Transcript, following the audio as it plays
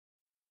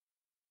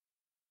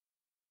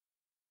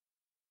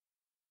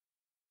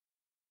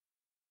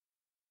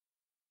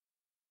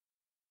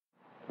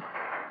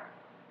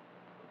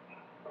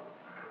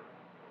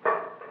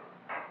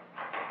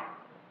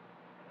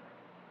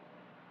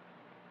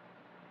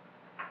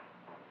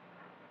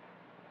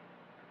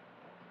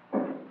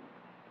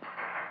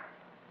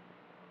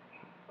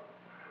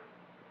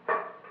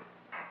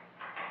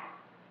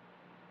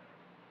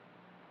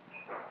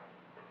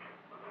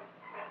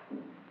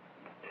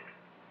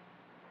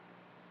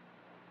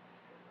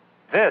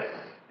This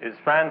is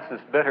Francis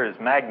Bitter's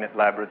magnet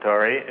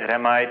laboratory at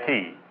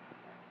MIT.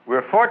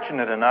 We're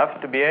fortunate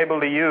enough to be able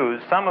to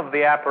use some of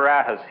the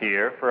apparatus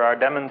here for our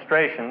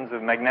demonstrations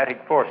of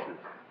magnetic forces.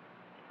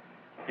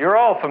 You're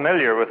all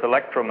familiar with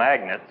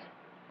electromagnets.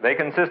 They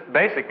consist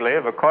basically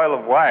of a coil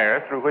of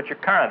wire through which a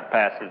current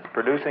passes,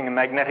 producing a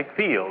magnetic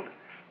field,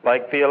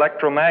 like the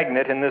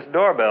electromagnet in this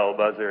doorbell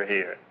buzzer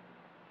here.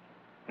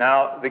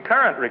 Now, the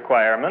current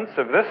requirements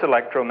of this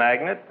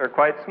electromagnet are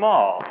quite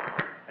small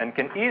and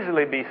can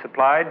easily be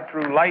supplied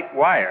through light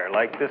wire,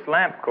 like this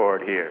lamp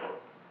cord here.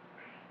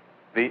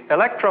 The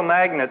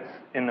electromagnets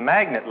in the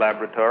magnet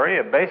laboratory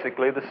are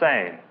basically the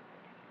same.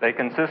 They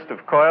consist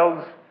of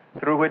coils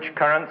through which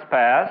currents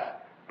pass,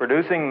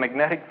 producing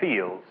magnetic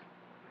fields.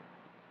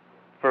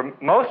 For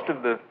most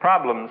of the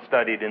problems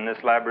studied in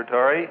this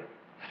laboratory,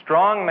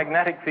 strong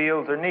magnetic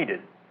fields are needed,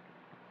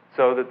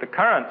 so that the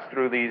currents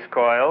through these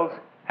coils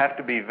have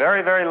to be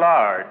very, very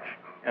large,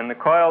 and the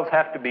coils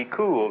have to be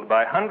cooled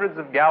by hundreds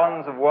of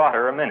gallons of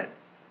water a minute.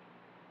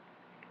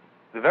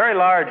 The very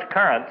large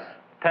currents,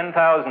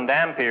 10,000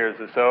 amperes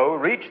or so,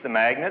 reach the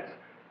magnets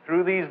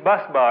through these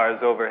bus bars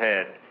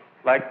overhead,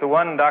 like the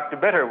one Dr.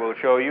 Bitter will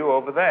show you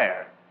over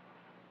there.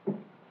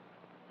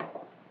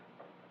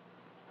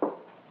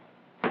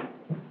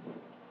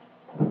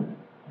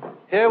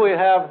 Here we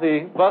have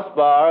the bus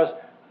bars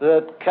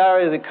that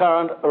carry the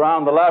current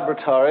around the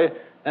laboratory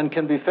and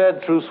can be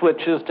fed through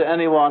switches to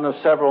any one of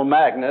several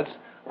magnets,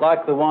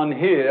 like the one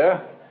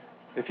here.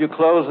 If you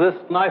close this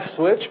knife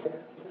switch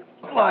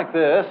like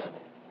this,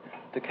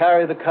 to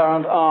carry the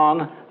current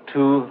on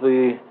to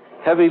the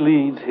heavy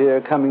leads here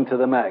coming to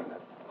the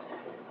magnet.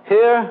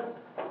 Here,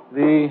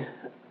 the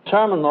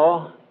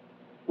terminal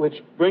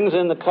which brings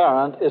in the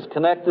current is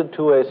connected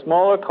to a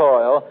smaller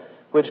coil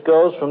which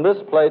goes from this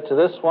plate to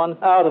this one,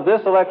 out of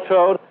this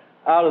electrode,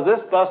 out of this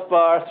bus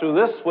bar, through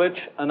this switch,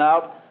 and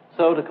out,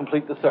 so to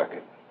complete the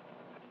circuit.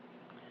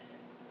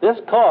 This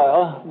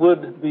coil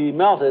would be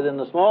melted in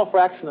a small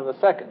fraction of a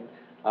second,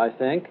 I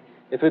think,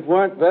 if it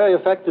weren't very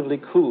effectively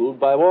cooled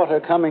by water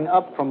coming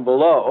up from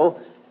below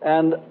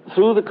and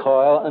through the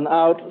coil and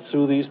out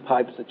through these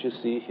pipes that you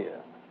see here.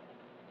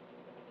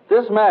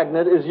 This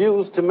magnet is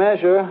used to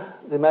measure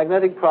the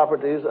magnetic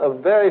properties of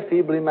very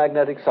feebly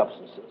magnetic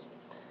substances.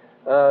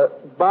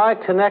 By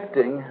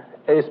connecting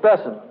a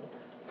specimen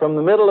from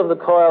the middle of the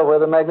coil where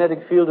the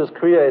magnetic field is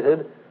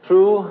created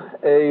through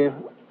a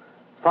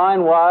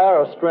fine wire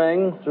or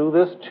string, through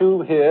this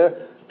tube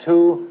here,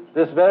 to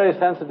this very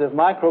sensitive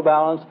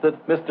microbalance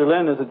that Mr.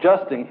 Lin is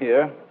adjusting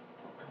here,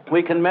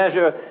 we can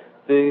measure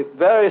the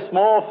very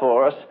small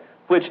force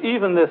which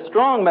even this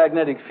strong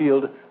magnetic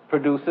field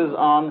produces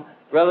on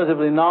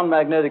relatively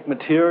non-magnetic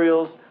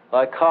materials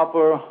like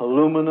copper,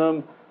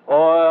 aluminum,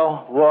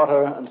 oil,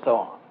 water, and so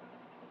on.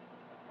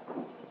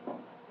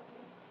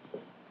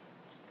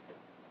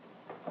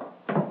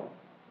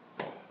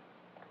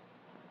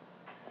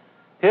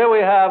 Here we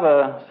have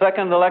a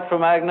second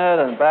electromagnet,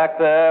 and back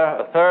there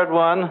a third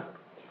one.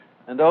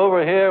 And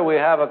over here we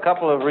have a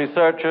couple of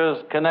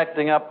researchers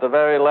connecting up the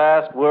very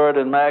last word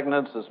in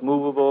magnets as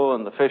movable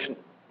and efficient.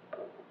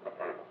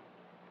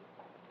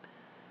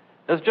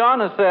 As John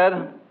has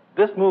said,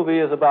 this movie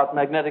is about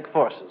magnetic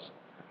forces,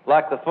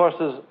 like the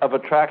forces of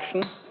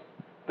attraction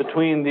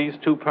between these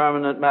two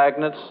permanent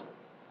magnets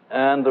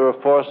and the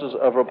forces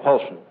of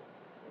repulsion.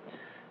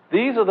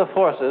 These are the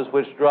forces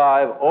which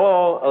drive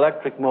all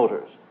electric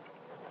motors.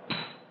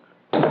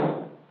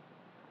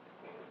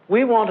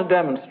 We want to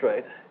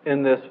demonstrate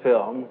in this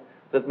film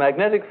that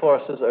magnetic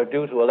forces are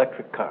due to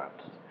electric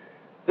currents.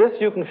 This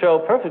you can show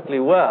perfectly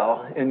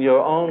well in your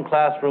own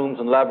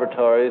classrooms and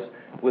laboratories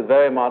with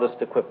very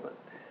modest equipment.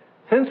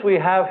 Since we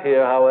have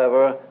here,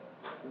 however,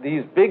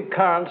 these big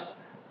currents,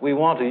 we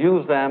want to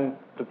use them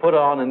to put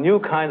on a new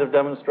kind of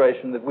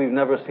demonstration that we've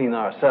never seen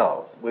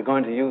ourselves. We're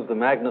going to use the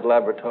magnet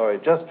laboratory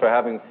just for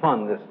having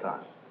fun this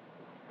time.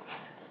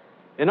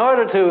 In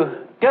order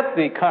to get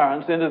the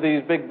currents into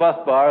these big bus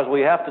bars,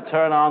 we have to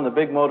turn on the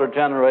big motor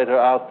generator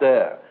out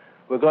there.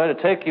 We're going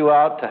to take you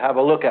out to have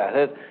a look at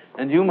it,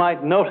 and you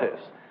might notice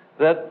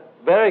that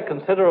very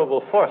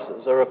considerable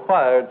forces are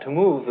required to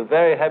move the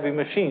very heavy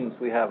machines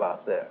we have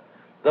out there.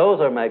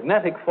 Those are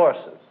magnetic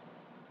forces.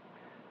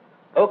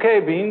 Okay,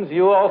 Beans,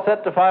 you all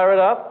set to fire it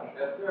up?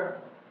 Yes, sir.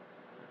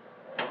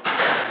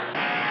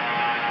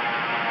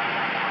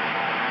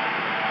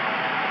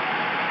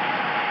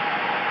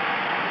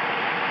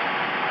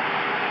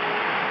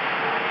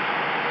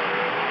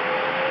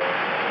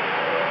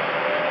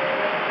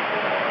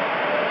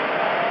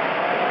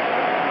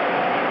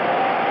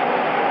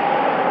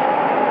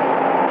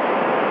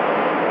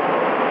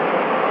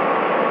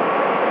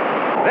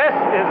 This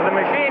is the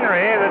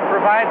machinery that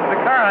provides the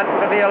current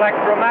for the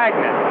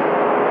electromagnet.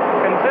 It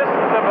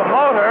consists of a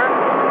motor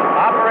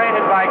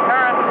operated by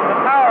current from the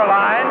power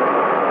lines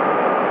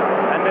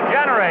and a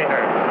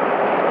generator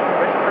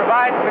which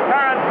provides the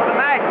current for the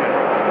magnet.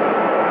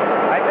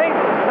 I think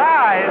the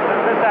size of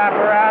this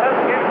apparatus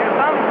gives you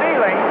some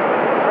feeling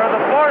for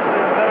the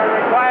forces that are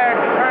required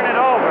to turn it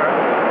over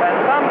and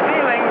some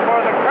feeling for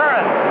the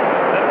current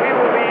that we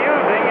will be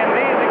using in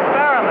these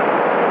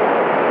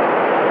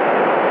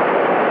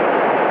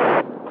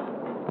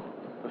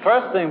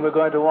first thing we're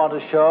going to want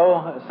to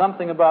show is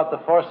something about the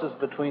forces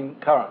between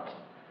currents.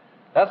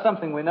 That's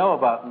something we know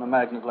about in the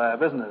magnet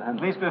lab, isn't it, Henry?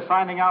 At least we're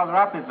finding out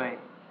rapidly.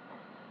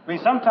 We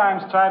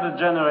sometimes try to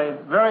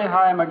generate very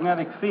high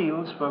magnetic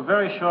fields for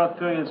very short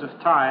periods of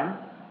time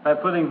by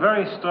putting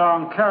very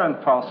strong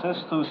current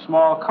pulses through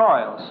small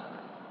coils.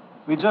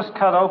 We just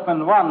cut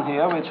open one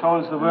here, which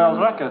holds the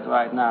world record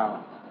right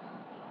now.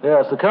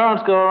 Yes, the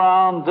currents go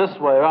around this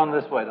way,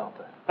 don't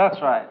they? That's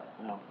right.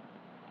 Yeah.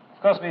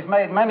 Of course, we've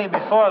made many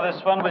before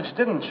this one which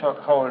didn't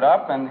hold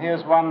up, and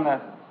here's one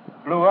that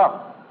blew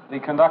up.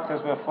 The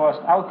conductors were forced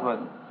outward,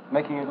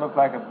 making it look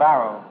like a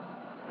barrel.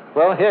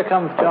 Well, here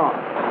comes John.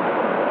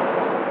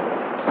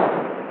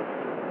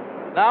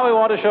 Now we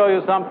want to show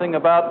you something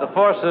about the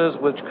forces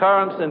which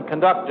currents in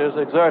conductors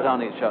exert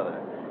on each other.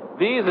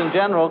 These, in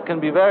general, can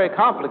be very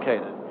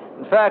complicated.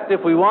 In fact,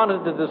 if we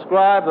wanted to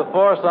describe the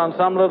force on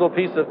some little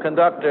piece of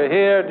conductor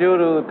here due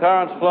to the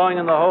currents flowing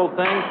in the whole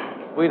thing,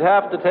 we'd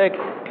have to take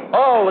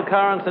all the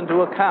currents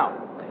into account.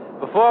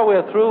 Before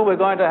we're through, we're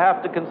going to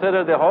have to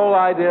consider the whole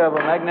idea of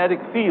a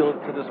magnetic field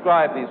to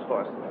describe these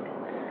forces.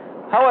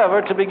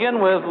 However, to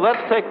begin with,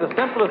 let's take the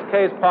simplest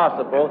case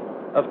possible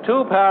of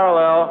two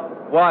parallel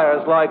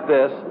wires like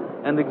this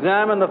and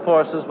examine the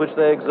forces which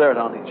they exert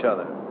on each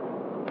other.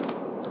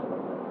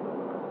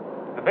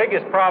 The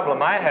biggest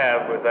problem I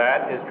have with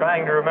that is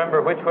trying to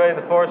remember which way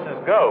the forces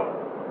go.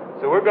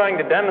 So we're going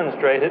to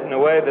demonstrate it in a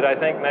way that I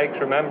think makes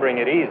remembering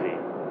it easy.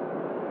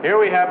 Here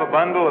we have a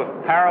bundle of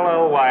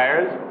parallel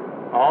wires,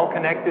 all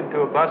connected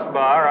to a bus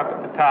bar up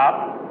at the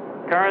top.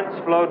 Currents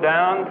flow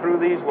down through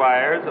these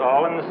wires,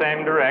 all in the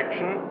same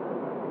direction,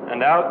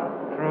 and out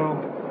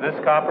through this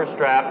copper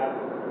strap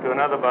to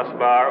another bus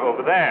bar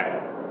over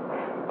there.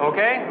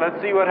 Okay, let's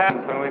see what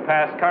happens when we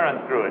pass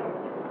current through it.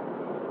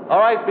 All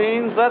right,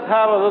 Beans, let's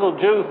have a little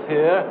juice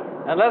here,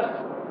 and let's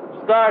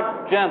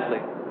start gently.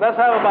 Let's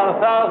have about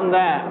 1,000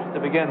 amps to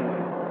begin with.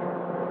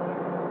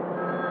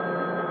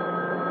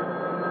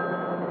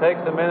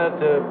 Takes a minute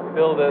to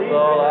build this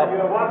all up.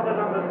 You want it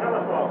on the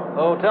telephone.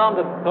 Oh, tell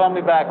them to call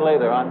me back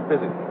later. I'm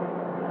busy.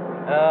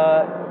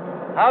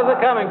 How's it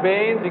coming,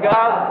 Beans? You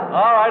got?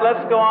 All right,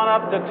 let's go on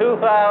up to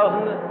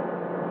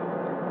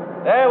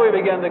 2,000. There we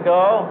begin to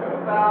go.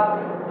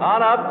 2,000. On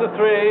up to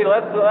 3.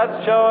 Let's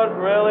show it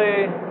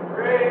really.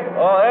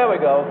 3. Oh, there we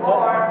go.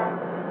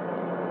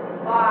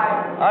 4.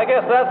 5. I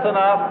guess that's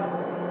enough.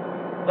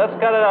 Let's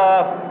cut it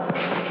off.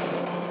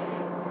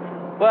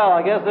 Well,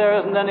 I guess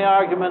there isn't any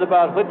argument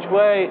about which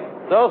way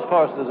those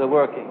forces are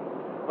working.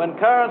 When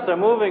currents are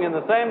moving in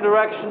the same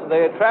direction,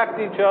 they attract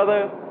each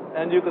other,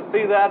 and you can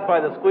see that by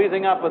the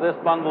squeezing up of this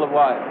bundle of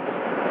wire.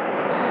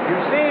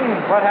 You've seen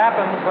what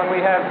happens when we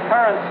have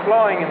currents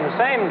flowing in the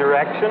same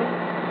direction.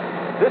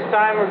 This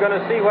time we're going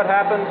to see what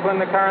happens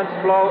when the currents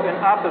flow in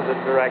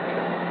opposite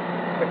directions.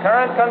 The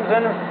current comes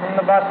in from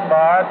the bus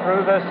bar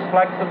through this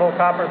flexible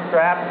copper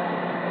strap,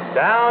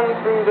 down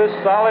through this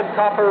solid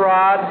copper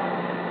rod,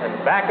 and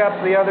back up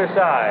the other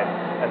side,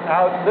 and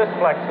out this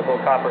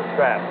flexible copper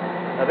strap.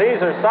 Now these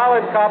are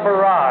solid copper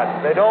rods.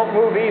 They don't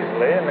move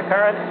easily, and the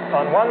current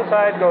on one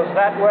side goes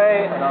that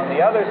way, and on the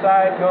other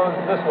side goes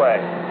this way.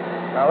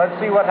 Now let's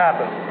see what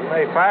happens. You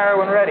may fire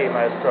when ready,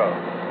 Maestro.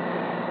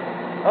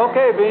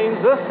 Okay,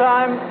 Beans, this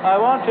time I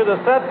want you to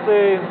set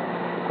the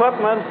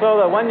equipment so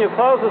that when you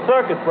close the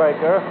circuit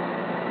breaker,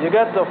 you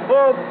get the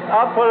full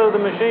output of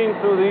the machine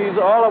through these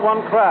all at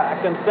one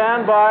crack, and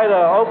stand by to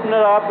open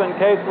it up in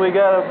case we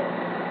get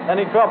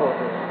any trouble.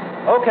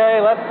 Okay,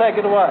 let's take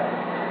it away.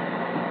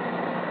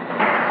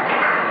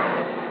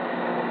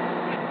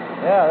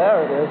 Yeah,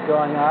 there it is,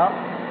 going out.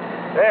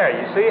 There,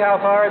 you see how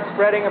far it's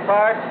spreading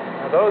apart?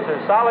 Now those are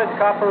solid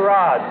copper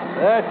rods.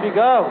 There she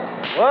goes.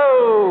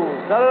 Whoa,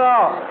 cut it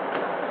off.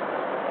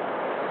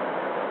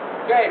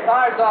 Okay,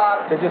 fire's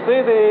off. Did you see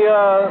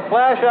the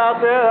flash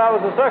out there? That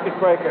was the circuit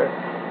breaker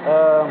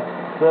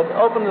that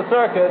opened the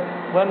circuit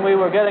when we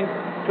were getting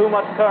too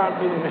much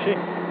current through the machine.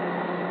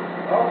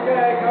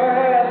 Okay, go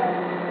ahead.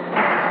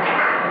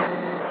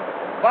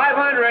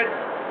 500,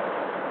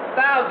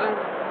 1,000,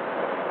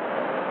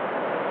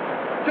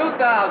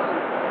 2,000,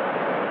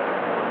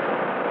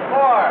 4,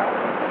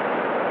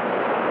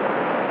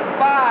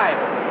 5.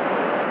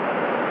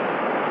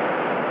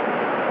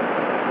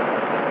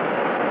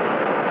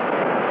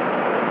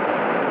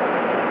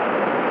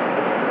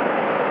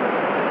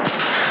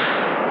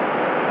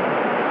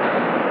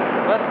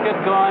 Let's get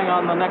going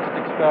on the next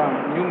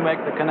experiment. You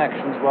make the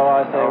connections while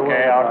I say a word.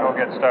 Okay, I'll go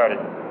get started.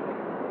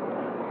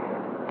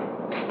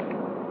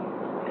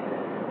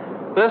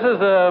 This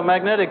is a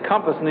magnetic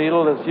compass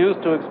needle that's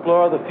used to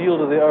explore the field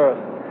of the Earth.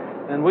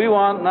 And we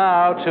want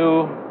now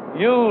to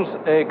use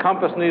a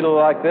compass needle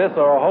like this,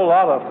 or a whole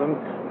lot of them,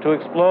 to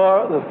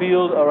explore the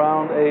field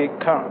around a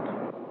current.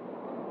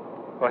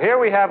 Well, here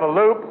we have a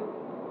loop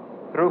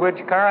through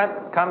which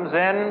current comes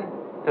in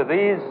to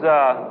these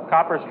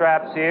copper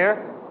straps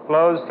here,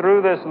 flows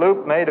through this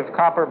loop made of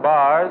copper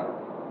bars,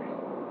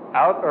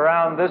 out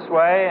around this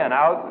way, and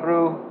out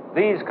through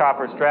these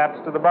copper straps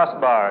to the bus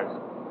bars.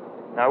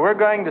 Now we're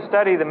going to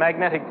study the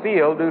magnetic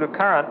field due to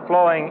current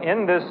flowing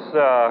in this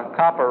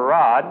copper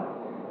rod.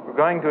 We're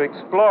going to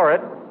explore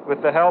it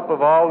with the help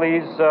of all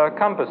these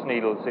compass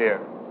needles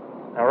here.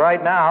 Now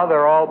right now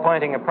they're all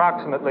pointing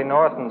approximately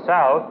north and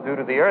south due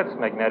to the Earth's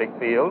magnetic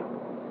field.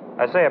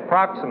 I say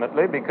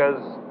approximately because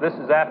this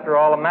is, after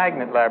all, a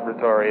magnet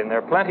laboratory, and there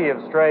are plenty of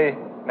stray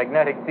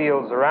magnetic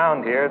fields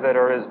around here that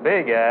are as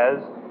big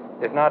as,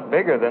 if not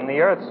bigger than, the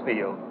Earth's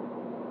field.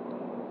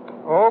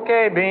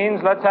 Okay,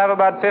 Beans, let's have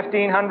about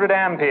 1,500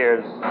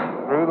 amperes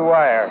through the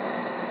wire.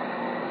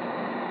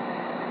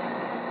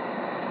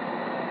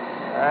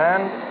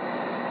 And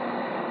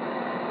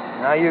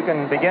now you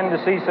can begin to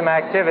see some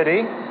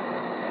activity.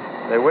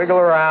 They wiggle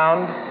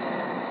around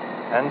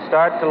and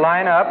start to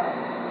line up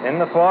in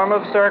the form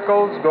of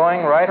circles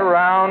going right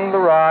around the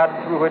rod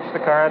through which the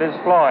current is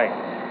flowing.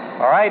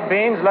 All right,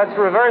 Beans, let's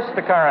reverse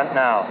the current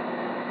now.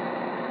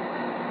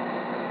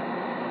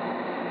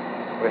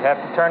 We have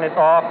to turn it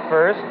off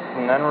first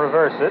and then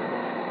reverse it.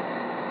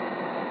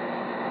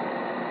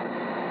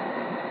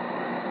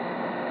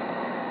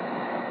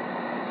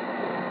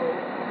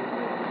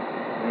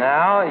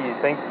 Now, you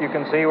think you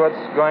can see what's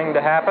going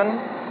to happen?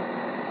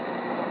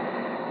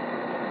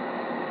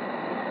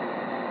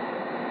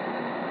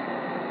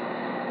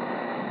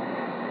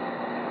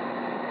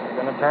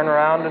 We're going to turn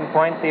around and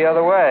point the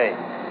other way.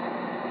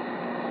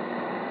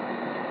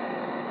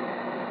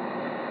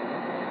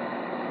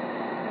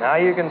 Now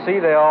you can see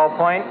they all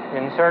point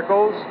in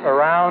circles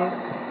around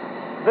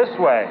this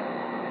way.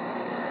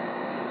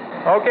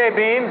 Okay,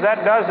 Beams,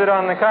 that does it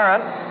on the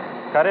current.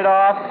 Cut it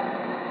off.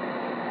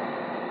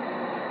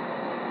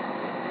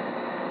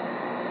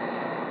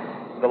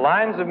 The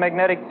lines of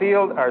magnetic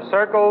field are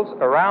circles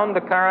around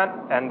the current,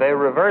 and they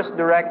reverse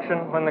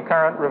direction when the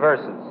current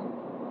reverses.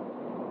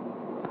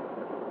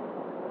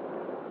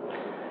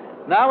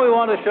 Now we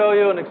want to show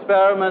you an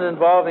experiment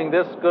involving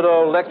this good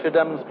old lecture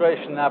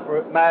demonstration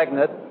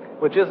magnet,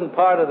 which isn't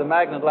part of the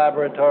magnet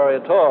laboratory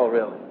at all,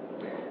 really.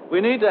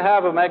 We need to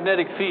have a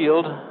magnetic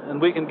field,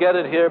 and we can get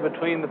it here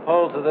between the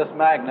poles of this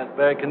magnet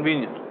very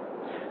conveniently.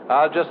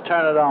 I'll just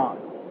turn it on.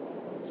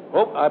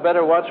 Oh, I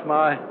better watch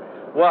my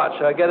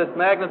watch. I get it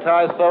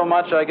magnetized so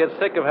much I get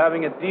sick of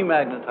having it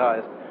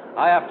demagnetized.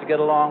 I have to get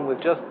along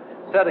with just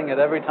setting it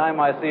every time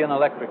I see an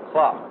electric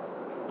clock.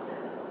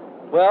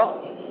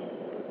 Well,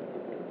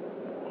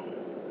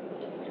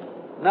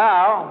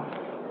 now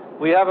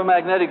we have a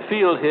magnetic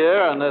field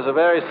here, and there's a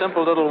very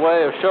simple little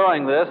way of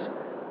showing this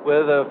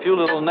with a few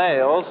little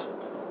nails.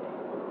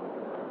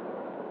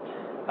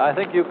 I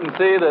think you can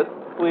see that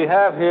we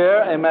have here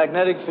a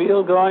magnetic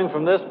field going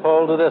from this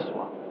pole to this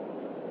one.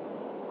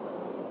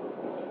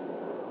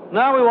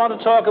 Now we want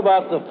to talk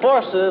about the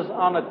forces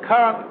on a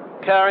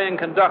current-carrying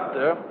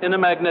conductor in a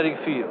magnetic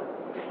field.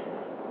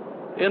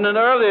 In an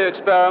earlier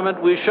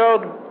experiment, we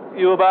showed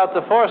you about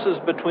the forces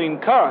between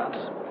currents.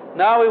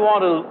 Now we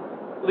want to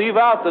leave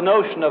out the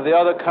notion of the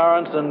other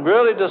currents and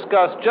really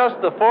discuss just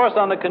the force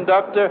on the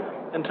conductor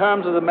in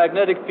terms of the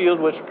magnetic field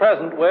which is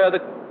present where the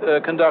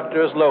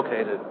conductor is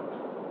located.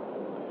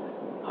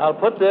 I'll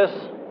put this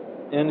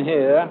in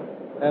here,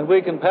 and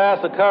we can pass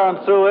a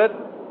current through it,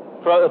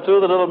 through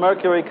the little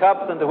mercury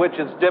cups into which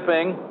it's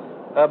dipping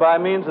by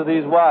means of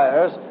these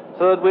wires,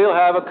 so that we'll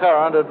have a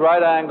current at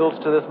right angles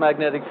to this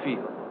magnetic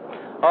field.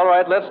 All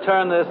right, let's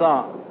turn this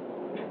on.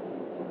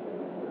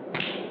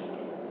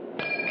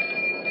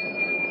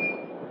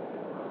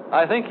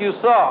 I think you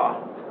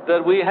saw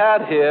that we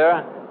had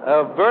here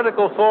a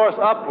vertical force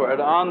upward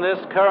on this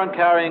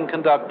current-carrying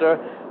conductor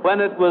when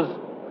it was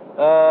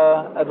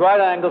at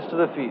right angles to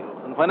the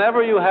field. And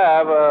whenever you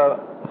have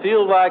a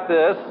field like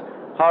this,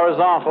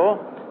 horizontal,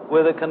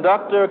 with a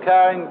conductor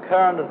carrying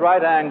current at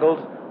right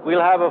angles,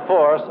 we'll have a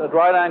force at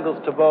right angles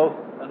to both,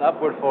 an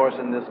upward force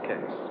in this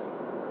case.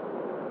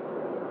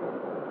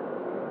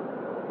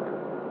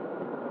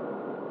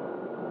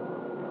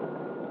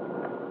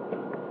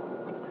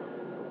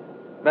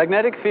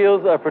 Magnetic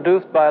fields are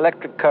produced by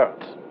electric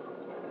currents.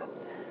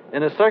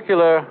 In a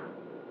circular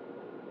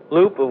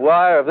loop of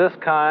wire of this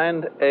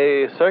kind,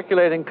 a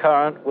circulating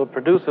current will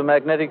produce a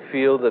magnetic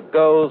field that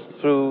goes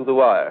through the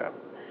wire.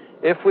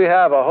 If we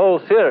have a whole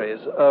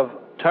series of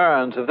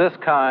turns of this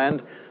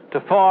kind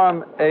to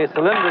form a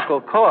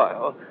cylindrical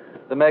coil,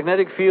 the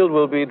magnetic field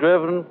will be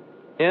driven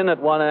in at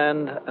one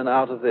end and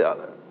out of the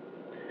other.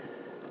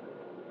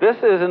 This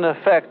is, in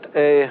effect,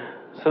 a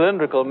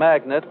cylindrical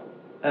magnet,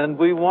 and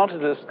we want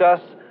to discuss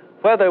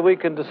whether we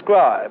can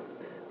describe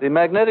the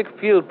magnetic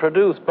field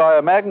produced by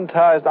a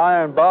magnetized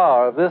iron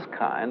bar of this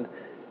kind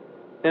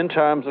in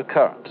terms of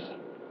currents.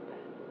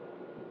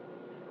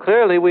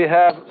 Clearly, we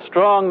have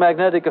strong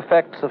magnetic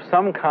effects of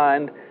some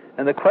kind,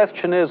 and the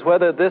question is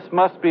whether this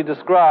must be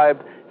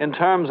described in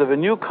terms of a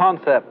new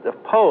concept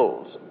of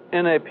poles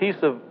in a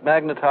piece of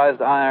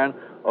magnetized iron,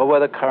 or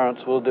whether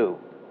currents will do.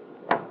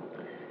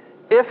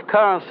 If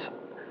currents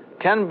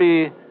can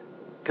be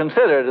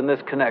considered in this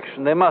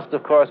connection, they must,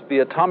 of course, be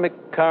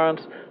atomic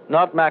currents,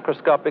 not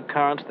macroscopic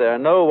currents. There are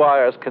no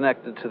wires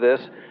connected to this,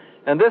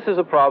 and this is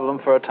a problem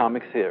for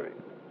atomic theory.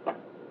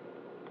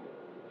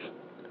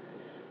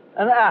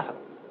 An atom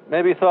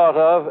may be thought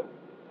of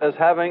as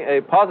having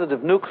a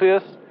positive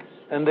nucleus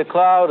and a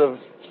cloud of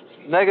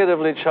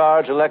negatively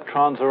charged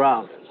electrons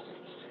around it.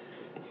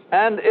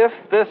 And if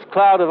this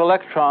cloud of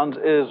electrons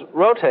is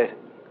rotating,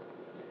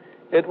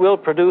 it will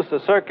produce a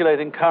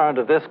circulating current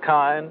of this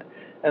kind,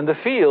 and the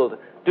field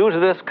due to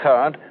this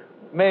current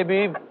may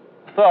be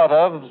thought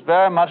of as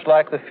very much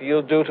like the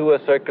field due to a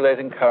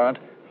circulating current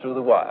through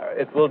the wire.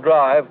 It will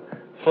drive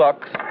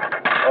flux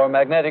or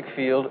magnetic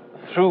field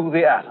through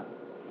the atom.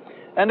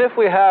 And if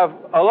we have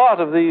a lot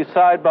of these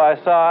side by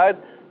side,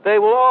 they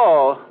will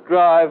all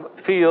drive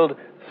field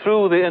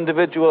through the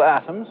individual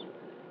atoms.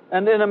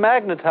 And in a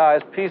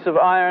magnetized piece of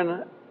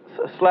iron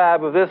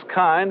slab of this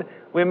kind,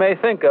 we may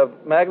think of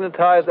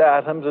magnetized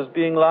atoms as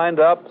being lined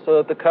up so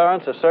that the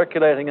currents are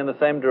circulating in the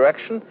same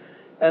direction,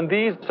 and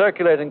these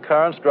circulating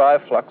currents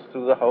drive flux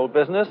through the whole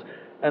business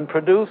and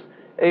produce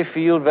a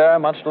field very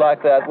much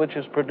like that which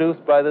is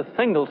produced by the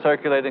single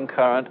circulating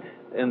current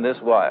in this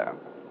wire.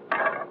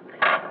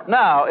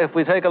 Now, if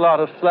we take a lot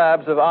of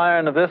slabs of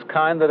iron of this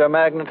kind that are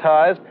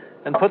magnetized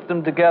and put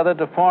them together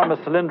to form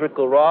a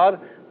cylindrical rod,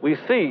 we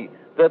see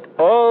that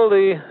all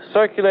the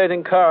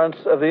circulating currents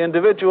of the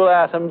individual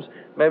atoms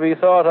may be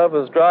thought of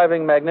as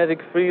driving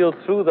magnetic field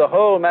through the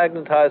whole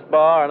magnetized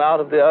bar and out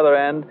of the other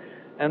end,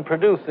 and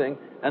producing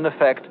an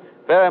effect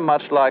very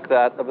much like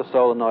that of a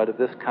solenoid of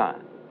this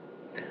kind.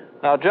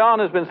 Now, John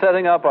has been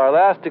setting up our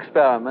last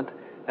experiment,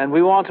 and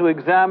we want to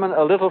examine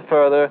a little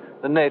further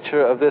the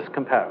nature of this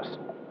comparison.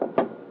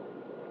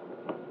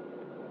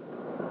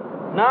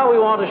 Now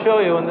we want to show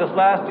you in this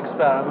last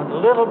experiment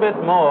a little bit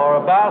more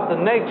about the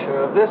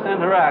nature of this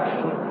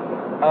interaction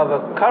of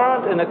a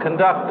current in a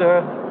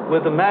conductor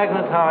with a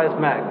magnetized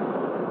magnet.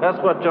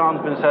 That's what John's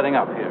been setting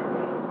up here.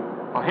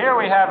 Well, here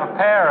we have a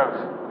pair of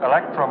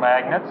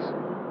electromagnets.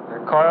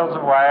 They're coils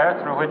of wire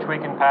through which we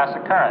can pass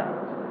a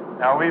current.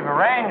 Now, we've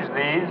arranged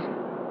these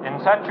in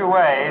such a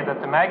way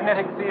that the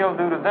magnetic field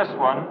due to this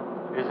one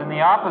is in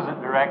the opposite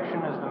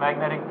direction as the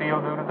magnetic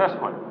field due to this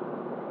one.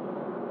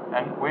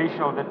 And we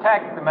shall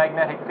detect the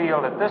magnetic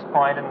field at this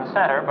point in the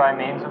center by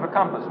means of a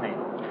compass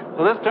needle.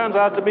 So this turns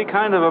out to be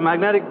kind of a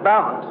magnetic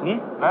balance,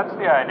 That's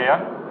the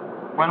idea.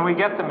 When we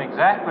get them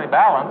exactly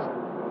balanced,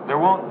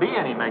 there won't be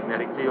any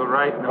magnetic field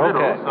right in the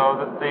middle, so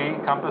that the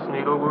compass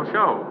needle will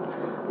show.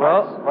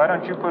 Well, why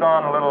don't you put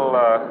on a little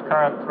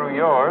current through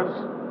yours?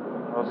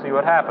 We'll see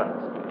what happens.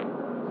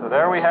 So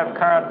there we have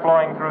current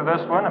flowing through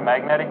this one, a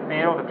magnetic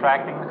field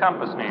attracting the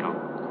compass needle.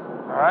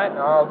 All right,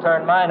 now I'll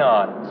turn mine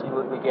on and see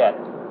what we get.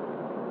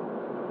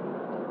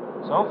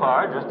 So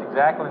far, just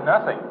exactly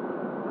nothing.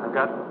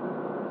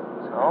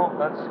 So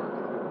let's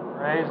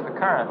raise the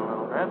current a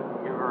little bit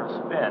and give her a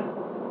spin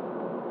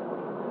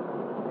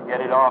to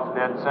get it off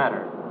dead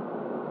center.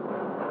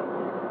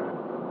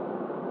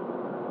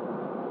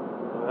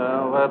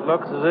 Well, that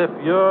looks as if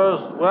yours,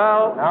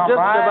 well, now just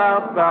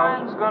about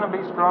mine's going to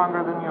be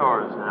stronger than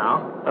yours now.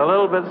 A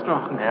little bit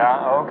stronger.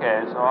 Yeah,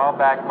 okay, so I'll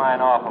back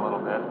mine off a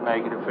little bit and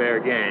make it a fair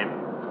game.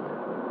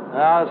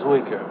 Now it's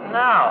weaker.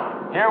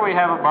 Now, here we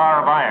have a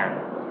bar of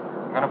iron.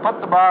 I'm going to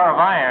put the bar of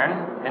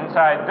iron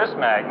inside this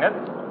magnet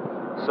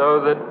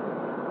so that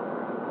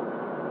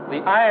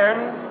the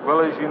iron will,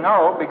 as you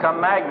know,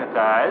 become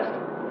magnetized,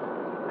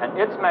 and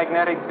its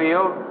magnetic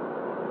field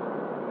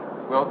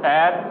will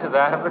add to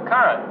that of the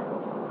current.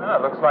 Well,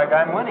 it looks like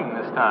I'm winning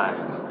this time.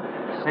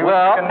 See what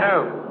you can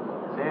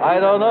do. I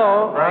don't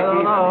know.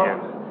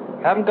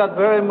 Haven't got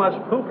very much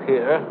poop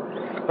here,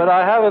 but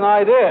I have an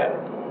idea.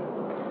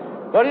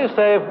 What do you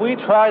say if we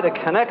try to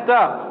connect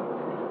up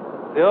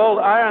the old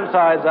iron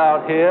sides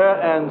out here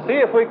and see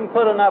if we can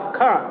put enough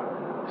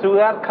current through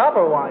that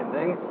copper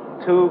winding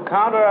to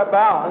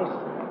counterbalance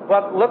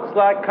what looks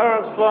like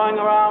currents flowing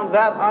around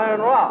that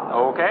iron rod?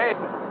 Okay.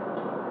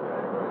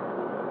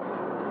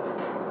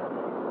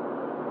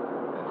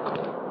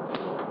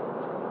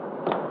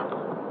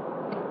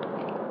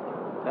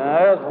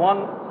 There's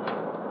one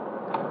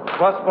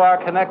bus bar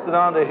connected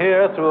onto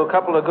here through a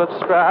couple of good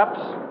straps.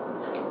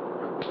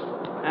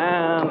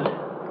 And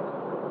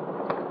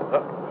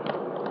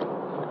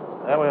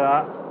there we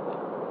are.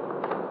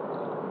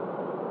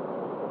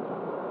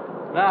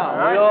 Now,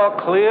 are we all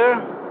clear?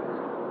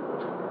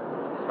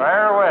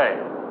 Fire away.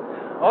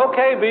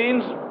 Okay,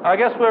 Beans. I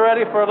guess we're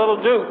ready for a little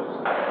juice.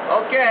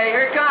 Okay,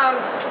 here it comes.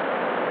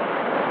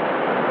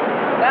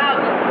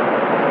 1,000.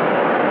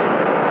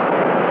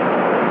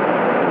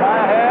 Am I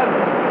ahead?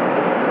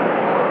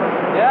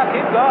 Yeah,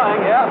 keep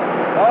going, yeah.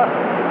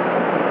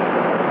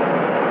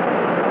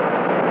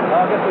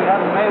 I guess we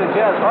haven't made it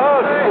yet.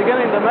 Oh, it's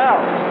beginning to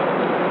melt.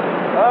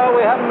 Oh,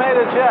 we haven't made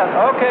it yet.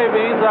 Okay,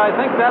 Beans, I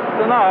think that's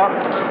enough.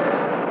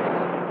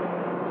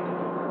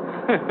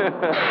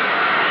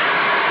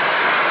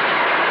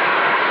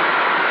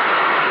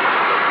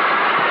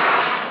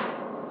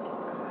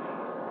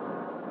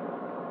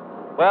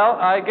 Well,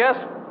 I guess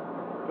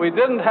we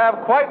didn't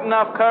have quite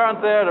enough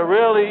current there to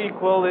really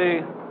equal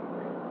the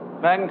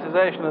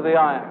magnetization of the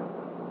iron.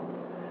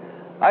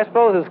 I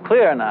suppose it's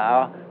clear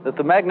now that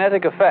the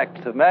magnetic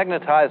effects of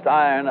magnetized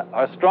iron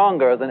are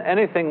stronger than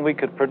anything we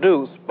could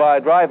produce by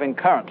driving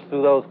currents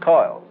through those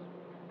coils.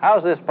 How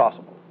is this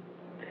possible?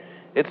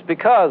 It's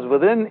because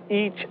within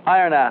each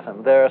iron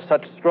atom there are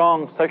such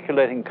strong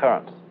circulating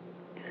currents.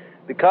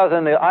 Because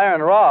in the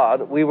iron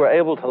rod we were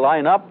able to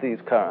line up these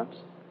currents,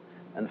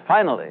 and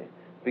finally,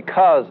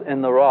 because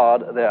in the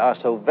rod there are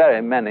so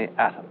very many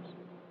atoms.